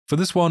For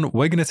this one,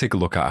 we're going to take a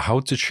look at how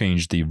to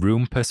change the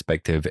room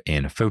perspective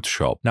in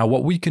Photoshop. Now,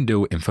 what we can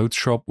do in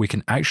Photoshop, we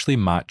can actually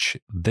match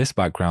this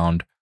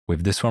background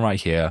with this one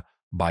right here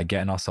by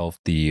getting ourselves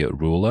the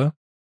ruler.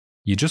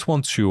 You just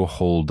want to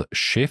hold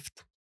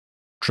Shift,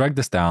 drag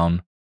this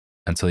down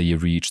until you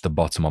reach the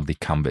bottom of the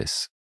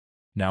canvas.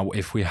 Now,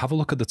 if we have a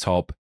look at the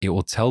top, it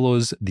will tell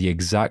us the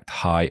exact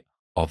height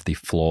of the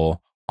floor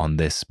on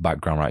this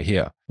background right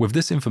here. With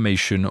this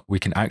information, we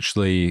can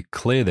actually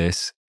clear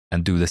this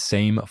and do the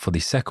same for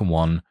the second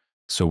one.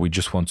 So we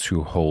just want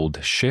to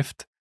hold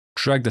Shift,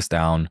 drag this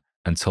down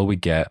until we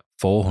get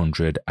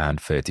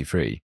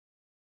 433.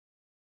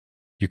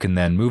 You can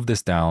then move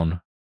this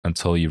down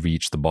until you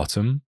reach the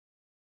bottom.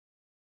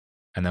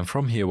 And then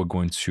from here, we're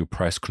going to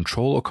press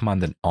Ctrl or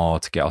Command and R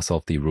to get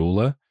ourselves the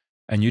ruler.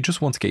 And you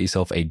just want to get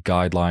yourself a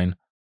guideline.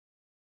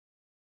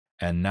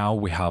 And now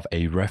we have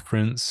a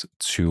reference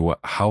to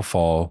how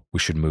far we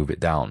should move it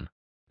down.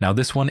 Now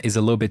this one is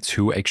a little bit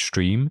too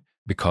extreme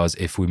because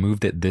if we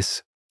moved it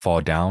this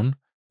far down,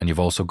 and you've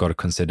also got to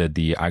consider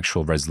the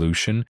actual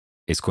resolution,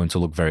 it's going to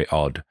look very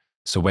odd.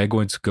 So we're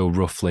going to go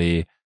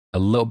roughly a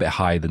little bit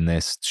higher than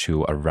this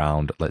to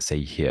around, let's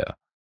say here.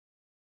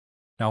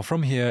 Now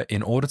from here,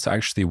 in order to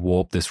actually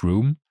warp this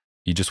room,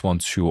 you just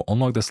want to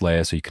unlock this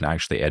layer so you can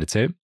actually edit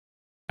it,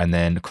 and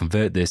then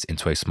convert this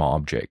into a smart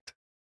object.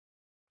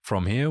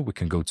 From here, we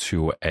can go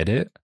to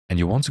Edit, and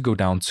you want to go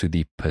down to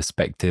the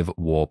Perspective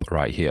Warp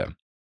right here.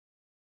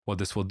 What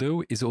this will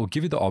do is it will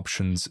give you the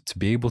options to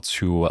be able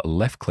to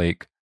left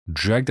click,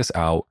 drag this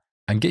out,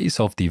 and get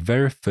yourself the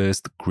very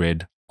first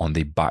grid on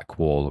the back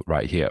wall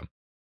right here.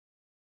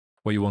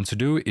 What you want to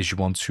do is you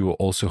want to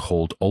also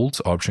hold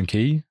Alt Option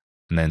key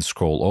and then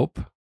scroll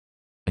up,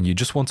 and you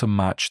just want to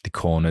match the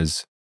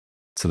corners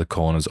to the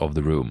corners of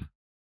the room.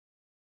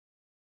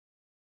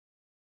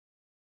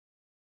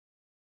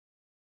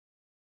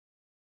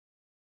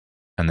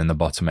 And then the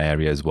bottom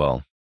area as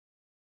well.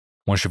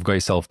 Once you've got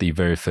yourself the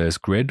very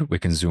first grid, we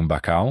can zoom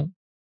back out.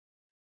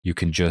 You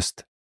can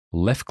just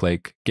left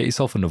click, get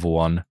yourself another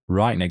one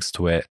right next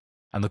to it.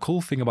 And the cool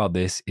thing about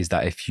this is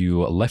that if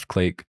you left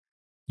click,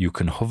 you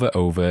can hover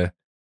over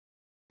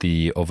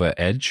the other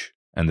edge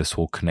and this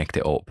will connect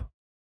it up.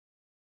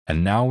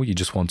 And now you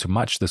just want to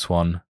match this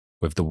one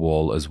with the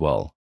wall as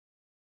well.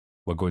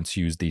 We're going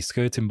to use the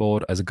skirting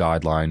board as a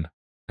guideline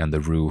and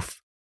the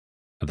roof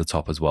at the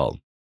top as well.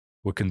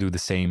 We can do the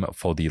same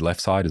for the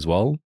left side as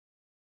well.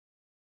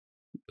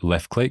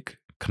 Left click,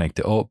 connect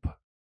it up,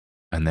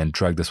 and then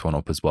drag this one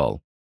up as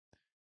well.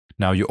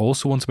 Now you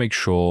also want to make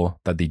sure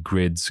that the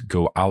grids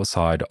go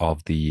outside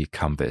of the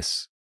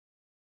canvas.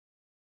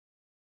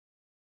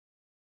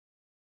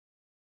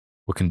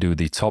 We can do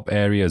the top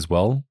area as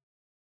well,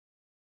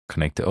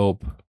 connect it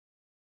up,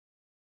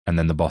 and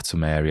then the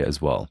bottom area as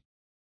well.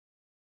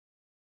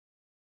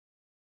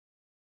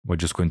 We're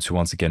just going to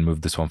once again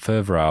move this one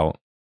further out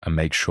and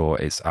make sure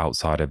it's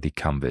outside of the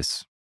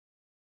canvas.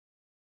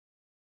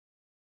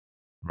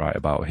 Right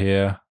about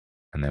here,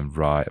 and then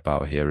right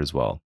about here as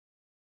well.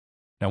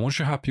 Now, once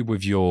you're happy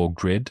with your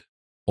grid,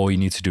 all you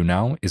need to do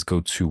now is go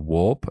to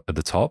Warp at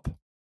the top,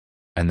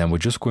 and then we're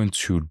just going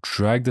to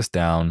drag this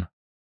down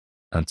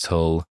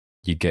until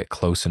you get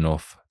close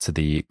enough to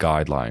the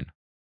guideline.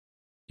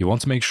 You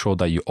want to make sure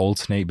that you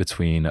alternate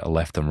between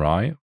left and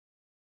right.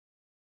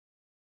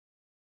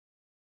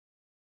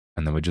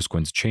 And then we're just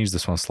going to change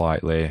this one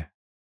slightly,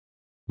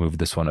 move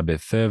this one a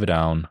bit further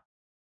down,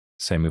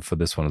 same move for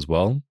this one as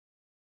well.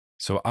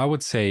 So I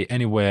would say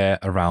anywhere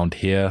around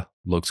here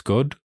looks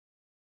good.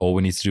 All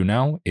we need to do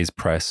now is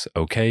press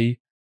OK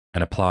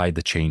and apply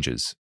the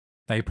changes.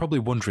 Now you're probably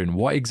wondering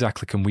what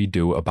exactly can we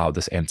do about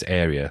this empty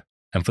area?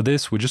 And for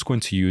this, we're just going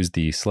to use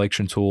the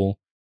selection tool,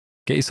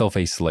 get yourself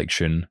a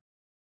selection,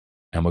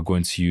 and we're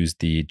going to use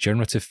the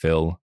generative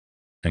fill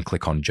and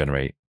click on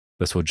generate.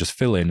 This will just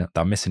fill in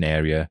that missing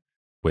area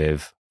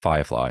with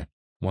Firefly.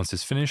 Once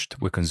it's finished,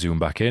 we can zoom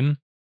back in.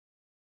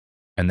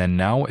 And then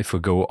now if we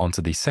go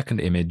onto the second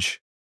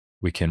image,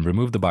 we can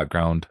remove the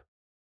background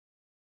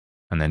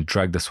and then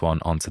drag this one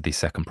onto the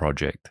second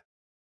project.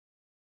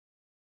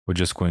 We're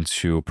just going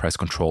to press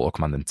Ctrl or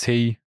Command and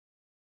T,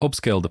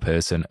 upscale the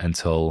person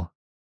until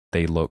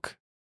they look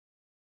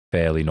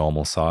fairly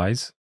normal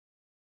size.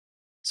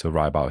 So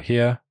right about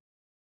here.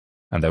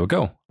 And there we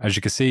go. As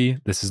you can see,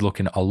 this is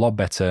looking a lot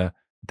better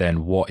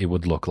than what it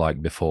would look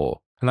like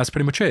before. And that's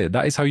pretty much it.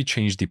 That is how you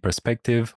change the perspective